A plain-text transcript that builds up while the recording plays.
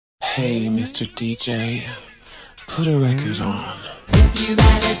Hey, Mr. DJ, put a record on. If you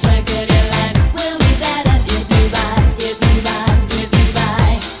buy this record, your life will be better. If you buy, if you buy, if you buy.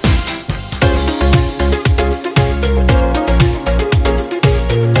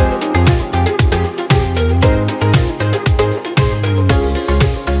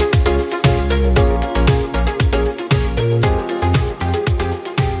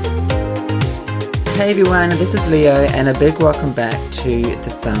 Hey everyone, this is Leo and a big welcome back to the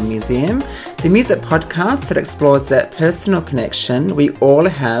Sound Museum, the music podcast that explores that personal connection we all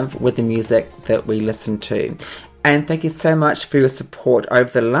have with the music that we listen to. And thank you so much for your support over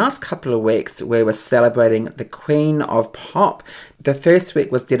the last couple of weeks where we're celebrating the Queen of Pop. The first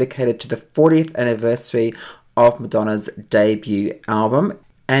week was dedicated to the 40th anniversary of Madonna's debut album.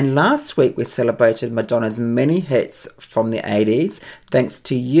 And last week we celebrated Madonna's many hits from the 80s. Thanks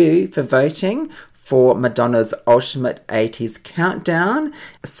to you for voting for Madonna's Ultimate 80s Countdown.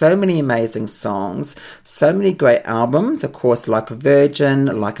 So many amazing songs, so many great albums, of course, like Virgin,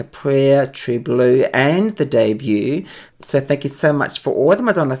 Like a Prayer, True Blue, and the debut. So thank you so much for all the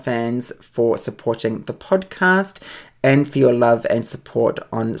Madonna fans for supporting the podcast and for your love and support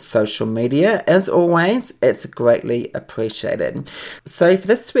on social media. As always, it's greatly appreciated. So for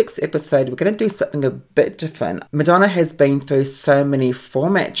this week's episode, we're going to do something a bit different. Madonna has been through so many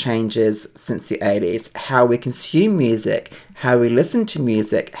format changes since the 80s, how we consume music, how we listen to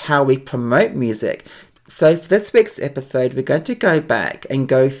music, how we promote music. So for this week's episode, we're going to go back and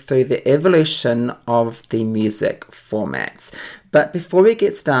go through the evolution of the music formats. But before we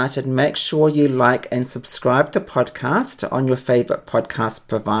get started, make sure you like and subscribe to the podcast on your favourite podcast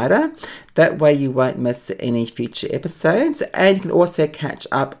provider. That way you won't miss any future episodes, and you can also catch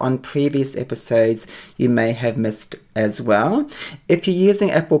up on previous episodes you may have missed as well. If you're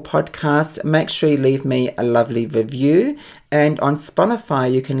using Apple Podcasts, make sure you leave me a lovely review. And on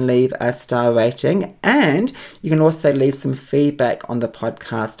Spotify, you can leave a star rating, and you can also leave some feedback on the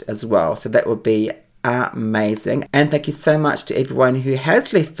podcast as well. So that would be amazing. And thank you so much to everyone who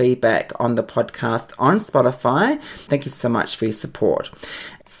has left feedback on the podcast on Spotify. Thank you so much for your support.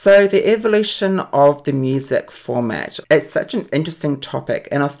 So the evolution of the music format, it's such an interesting topic,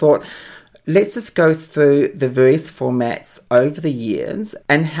 and I thought let's just go through the various formats over the years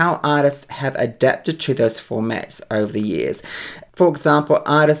and how artists have adapted to those formats over the years. For example,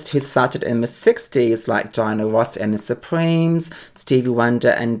 artists who started in the 60s like Diana Ross and the Supremes, Stevie Wonder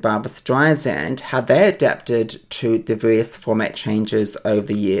and Barbra Streisand, how they adapted to the various format changes over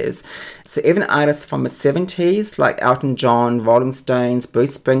the years. So even artists from the 70s like Elton John, Rolling Stones,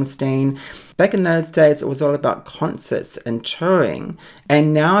 Bruce Springsteen, back in those days it was all about concerts and touring,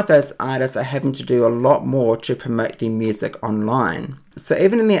 and now those artists are having to do a lot more to promote their music online. So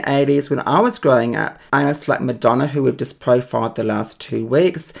even in the 80s, when I was growing up, artists like Madonna, who we've just profiled the last 2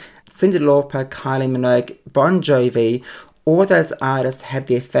 weeks, Cyndi Lauper, Kylie Minogue, Bon Jovi, all those artists had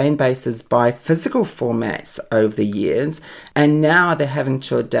their fan bases by physical formats over the years, and now they're having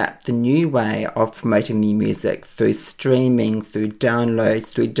to adapt the new way of promoting their music through streaming, through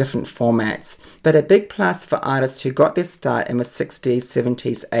downloads, through different formats. But a big plus for artists who got their start in the 60s,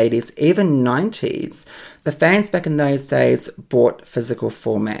 70s, 80s, even 90s, the fans back in those days bought physical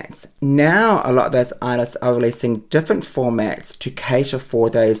formats. Now a lot of those artists are releasing different formats to cater for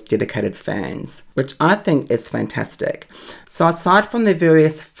those dedicated fans, which I think is fantastic. So aside from the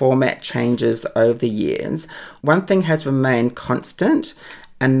various format changes over the years, one thing has remained constant,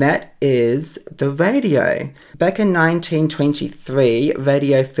 and that is the radio. Back in 1923,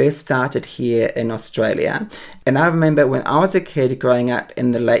 radio first started here in Australia. And I remember when I was a kid growing up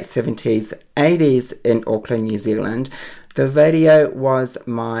in the late 70s, 80s in Auckland, New Zealand, the radio was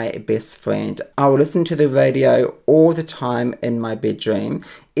my best friend. I would listen to the radio all the time in my bedroom.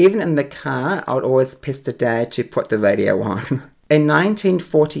 Even in the car, I would always pester Dad to put the radio on. In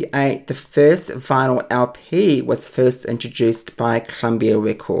 1948, the first vinyl LP was first introduced by Columbia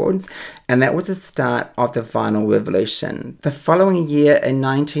Records, and that was the start of the vinyl revolution. The following year, in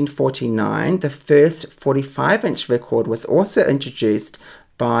 1949, the first 45-inch record was also introduced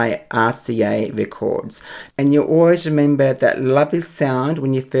by RCA Records. And you'll always remember that lovely sound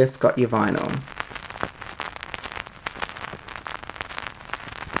when you first got your vinyl.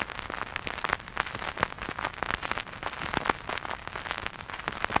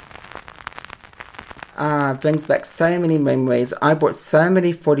 brings back so many memories. I bought so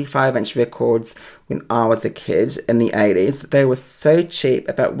many 45-inch records when I was a kid in the 80s. They were so cheap,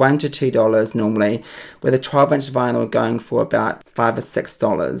 about $1 to $2 normally, with a 12-inch vinyl going for about $5 or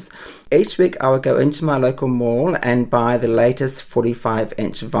 $6. Each week I would go into my local mall and buy the latest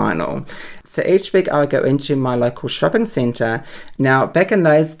 45-inch vinyl. So each week I would go into my local shopping centre. Now, back in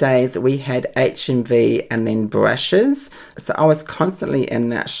those days, we had HMV and then Brushes, so I was constantly in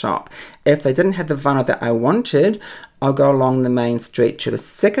that shop. If they didn't have the vinyl that I wanted, I'll go along the main street to the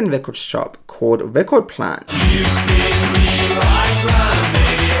second record shop called Record Plant. You spin me right round,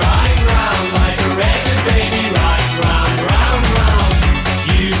 baby, right round, like a record, baby, right round, round, round.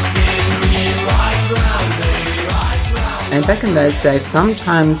 You spin me right round, baby, right round. And back in those days,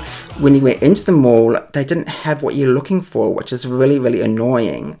 sometimes when you went into the mall, they didn't have what you're looking for, which is really, really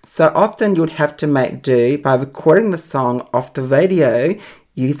annoying. So often you'd have to make do by recording the song off the radio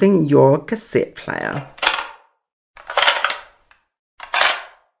using your cassette player.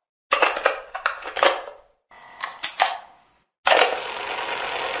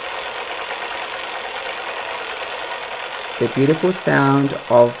 The beautiful sound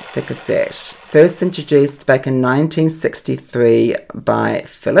of the cassette. First introduced back in 1963 by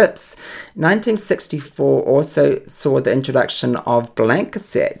Philips. 1964 also saw the introduction of blank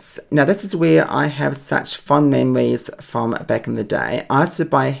cassettes. Now this is where I have such fond memories from back in the day. I used to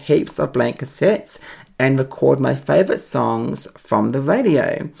buy heaps of blank cassettes and record my favourite songs from the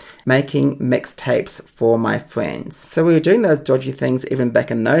radio, making mixtapes for my friends. So we were doing those dodgy things even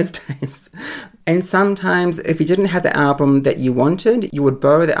back in those days. And sometimes if you didn't have the album that you wanted, you would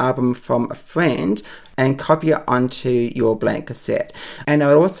borrow the album from a friend and copy it onto your blank cassette. And I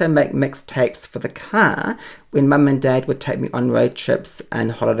would also make mixtapes for the car when Mum and Dad would take me on road trips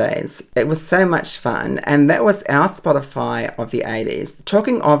and holidays. It was so much fun, and that was our Spotify of the 80s.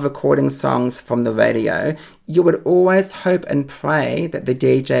 Talking of recording songs from the radio, you would always hope and pray that the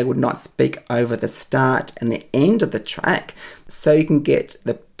DJ would not speak over the start and the end of the track, so you can get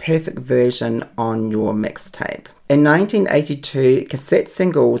the perfect version on your mixtape. In 1982, cassette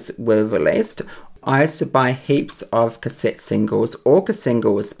singles were released. I used to buy heaps of cassette singles, Orca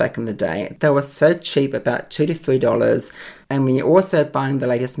singles back in the day. They were so cheap, about $2 to $3. And when you're also buying the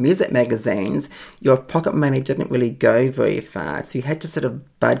latest music magazines, your pocket money didn't really go very far. So you had to sort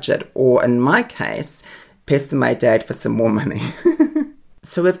of budget, or in my case, pester my dad for some more money.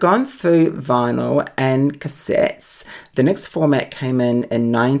 So we've gone through vinyl and cassettes. The next format came in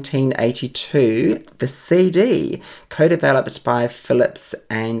 1982, the CD, co-developed by Philips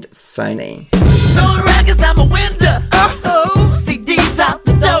and Sony. Throwing records out my window. Uh-oh. CDs out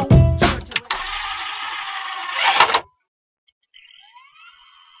the door.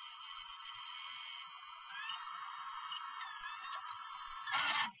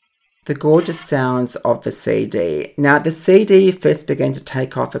 The gorgeous sounds of the CD. Now, the CD first began to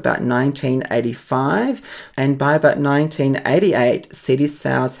take off about 1985, and by about 1988, CD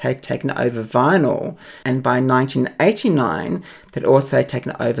sales had taken over vinyl, and by 1989, they'd also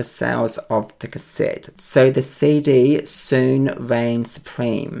taken over sales of the cassette. So the CD soon reigned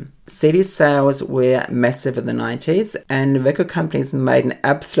supreme. CD sales were massive in the 90s, and record companies made an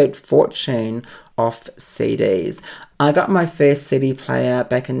absolute fortune off CDs. I got my first CD player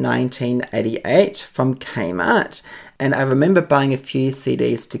back in 1988 from Kmart, and I remember buying a few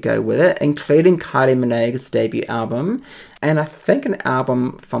CDs to go with it, including Kylie Minogue's debut album, and I think an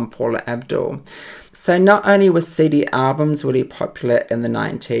album from Paula Abdul. So not only were CD albums really popular in the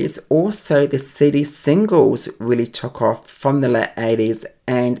 90s, also the CD singles really took off from the late 80s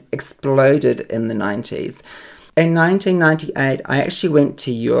and exploded in the 90s. In 1998, I actually went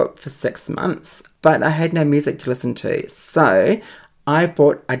to Europe for 6 months, but I had no music to listen to, so I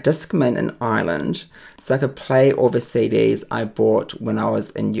bought a Discman in Ireland so I could play all the CDs I bought when I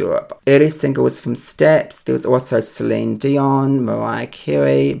was in Europe. Early singles from Staps, there was also Celine Dion, Mariah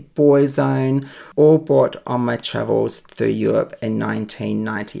Carey, Boyzone, all bought on my travels through Europe in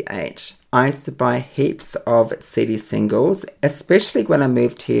 1998. I used to buy heaps of CD singles, especially when I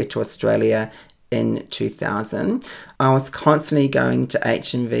moved here to Australia in 2000. I was constantly going to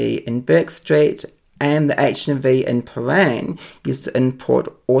HMV in Burke Street, and the HMV in Prahran used to import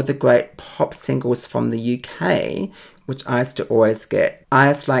all the great pop singles from the UK, which I used to always get.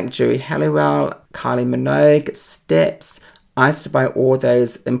 Artists like Geri Halliwell, Kylie Minogue, Steps. I used to buy all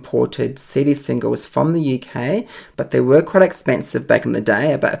those imported CD singles from the UK, but they were quite expensive back in the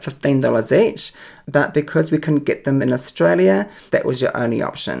day, about $15 each. But because we couldn't get them in Australia, that was your only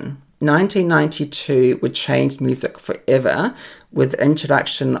option. 1992 would change music forever with the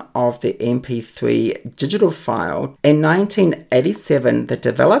introduction of the MP3 digital file. In 1987, the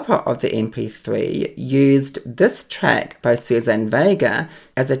developer of the MP3 used this track by Suzanne Vega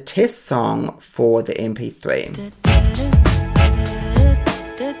as a test song for the MP3.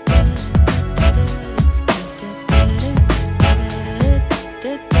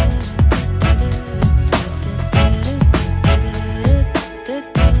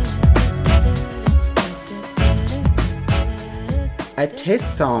 A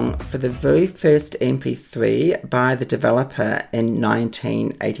test song for the very first MP3 by the developer in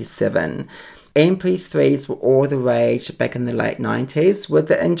 1987. MP3s were all the rage back in the late 90s with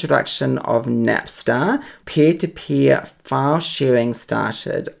the introduction of Napster. Peer-to-peer file sharing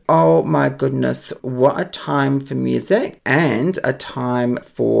started. Oh my goodness, what a time for music and a time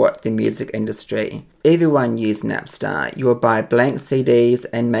for the music industry. Everyone used Napster. You would buy blank CDs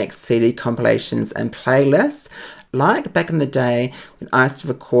and make CD compilations and playlists. Like back in the day when I used to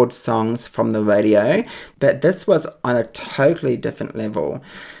record songs from the radio, but this was on a totally different level.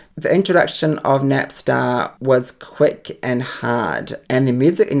 The introduction of Napster was quick and hard, and the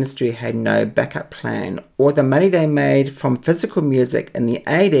music industry had no backup plan. All the money they made from physical music in the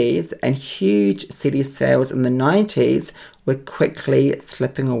 80s and huge CD sales in the 90s were quickly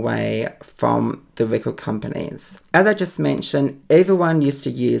slipping away from the record companies. As I just mentioned, everyone used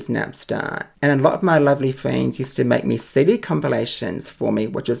to use Napster, and a lot of my lovely friends used to make me CD compilations for me,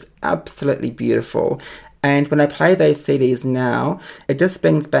 which was absolutely beautiful. And when I play those CDs now, it just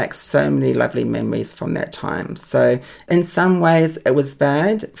brings back so many lovely memories from that time. So in some ways, it was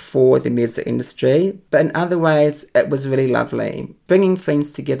bad for the music industry, but in other ways, it was really lovely. Bringing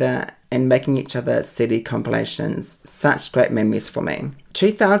friends together and making each other CD compilations. Such great memories for me.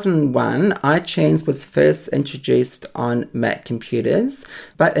 2001, iTunes was first introduced on Mac computers,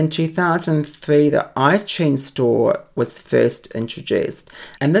 but in 2003, the iTunes Store was first introduced.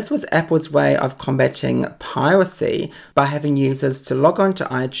 And this was Apple's way of combating piracy by having users to log on to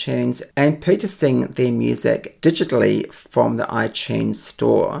iTunes and purchasing their music digitally from the iTunes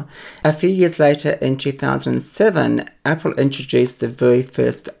Store. A few years later, in 2007, Apple introduced the very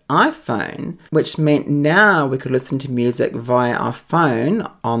first iPhone, which meant now we could listen to music via our phone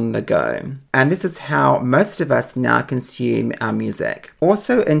on the go. And this is how most of us now consume our music.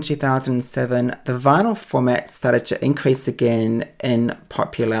 Also in 2007, the vinyl format started to increase again in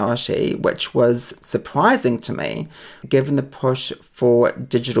popularity, which was surprising to me, given the push for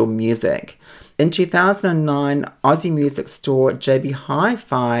digital music. In 2009, Aussie music store JB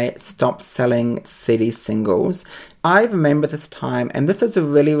Hi-Fi stopped selling CD singles. I remember this time, and this was a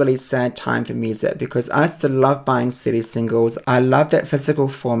really, really sad time for music because I used to love buying CD singles. I love that physical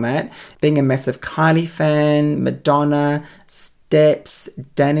format. Being a massive Kylie fan, Madonna, Steps,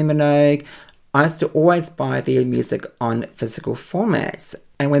 Danny Minogue, I used to always buy their music on physical formats.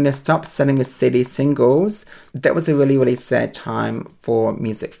 And when they stopped selling the CD singles, that was a really, really sad time for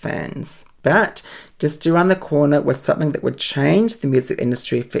music fans. But just around the corner was something that would change the music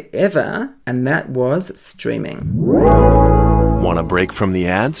industry forever, and that was streaming. Want a break from the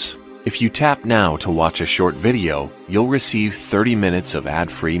ads? If you tap now to watch a short video, you'll receive 30 minutes of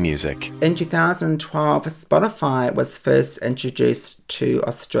ad-free music. In 2012, Spotify was first introduced to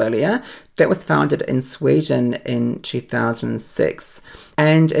Australia. That was founded in Sweden in 2006.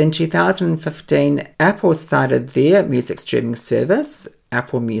 And in 2015, Apple started their music streaming service,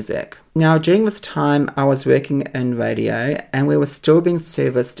 Apple Music. Now, during this time, I was working in radio and we were still being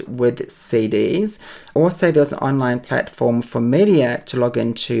serviced with CDs. Also, there was an online platform for media to log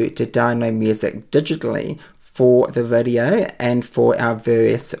into to download music digitally for the radio and for our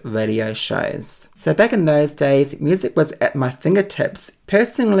various radio shows. So back in those days, music was at my fingertips.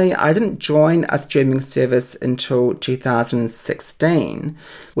 Personally, I didn't join a streaming service until 2016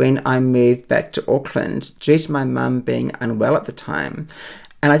 when I moved back to Auckland due to my mum being unwell at the time.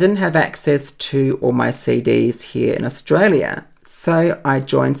 And I didn't have access to all my CDs here in Australia. So I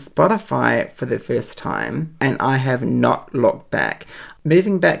joined Spotify for the first time and I have not looked back.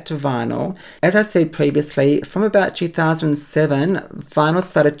 Moving back to vinyl, as I said previously, from about 2007, vinyl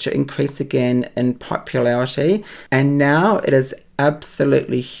started to increase again in popularity, and now it is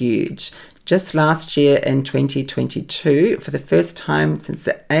absolutely huge. Just last year in 2022, for the first time since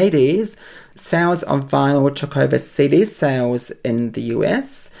the 80s, sales of vinyl took over CD sales in the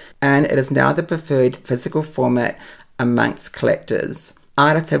US, and it is now the preferred physical format amongst collectors.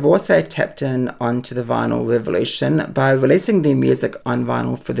 Artists have also tapped in onto the vinyl revolution by releasing their music on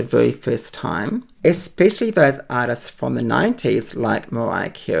vinyl for the very first time, especially those artists from the 90s like Mariah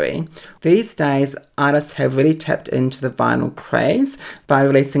Carey. These days, artists have really tapped into the vinyl craze by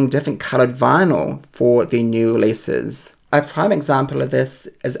releasing different coloured vinyl for their new releases. A prime example of this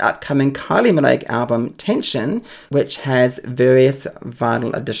is upcoming Kylie Minogue album Tension, which has various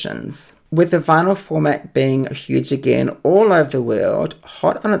vinyl editions. With the vinyl format being huge again all over the world,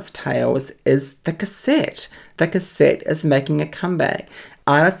 hot on its tails is the cassette. The cassette is making a comeback.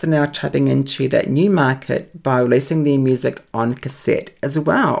 Artists are now tapping into that new market by releasing their music on cassette as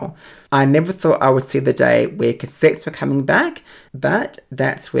well. I never thought I would see the day where cassettes were coming back, but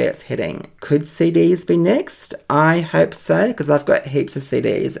that's where it's heading. Could CDs be next? I hope so, because I've got heaps of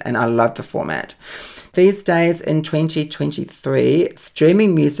CDs and I love the format. These days in 2023,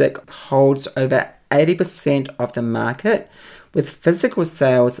 streaming music holds over 80% of the market, with physical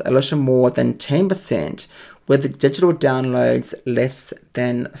sales a little more than 10%, with digital downloads less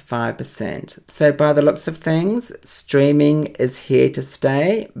than 5%. So by the looks of things, streaming is here to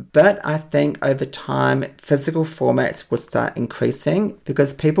stay, but I think over time, physical formats will start increasing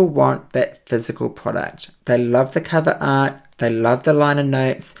because people want that physical product. They love the cover art, they love the liner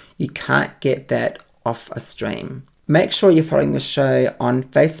notes. You can't get that off a stream. Make sure you're following the show on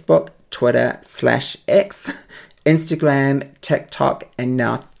Facebook, Twitter /X, Instagram, TikTok, and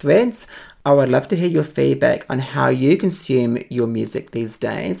now Threads. I would love to hear your feedback on how you consume your music these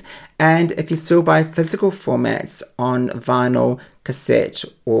days, and if you still buy physical formats on vinyl, cassette,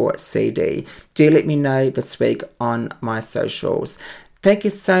 or CD. Do let me know this week on my socials. Thank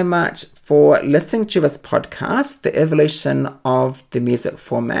you so much for listening to this podcast, The Evolution of the Music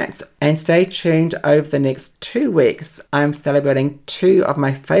Formats, and stay tuned over the next 2 weeks. I'm celebrating 2 of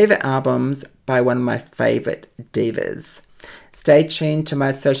my favourite albums by one of my favourite divas. Stay tuned to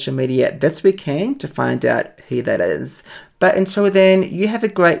my social media this weekend to find out who that is. But until then, you have a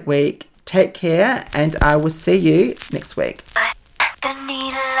great week. Take care, and I will see you next week. The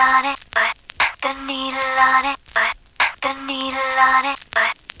needle on it, the needle on it, the needle on it,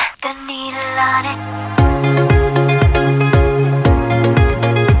 the needle on it.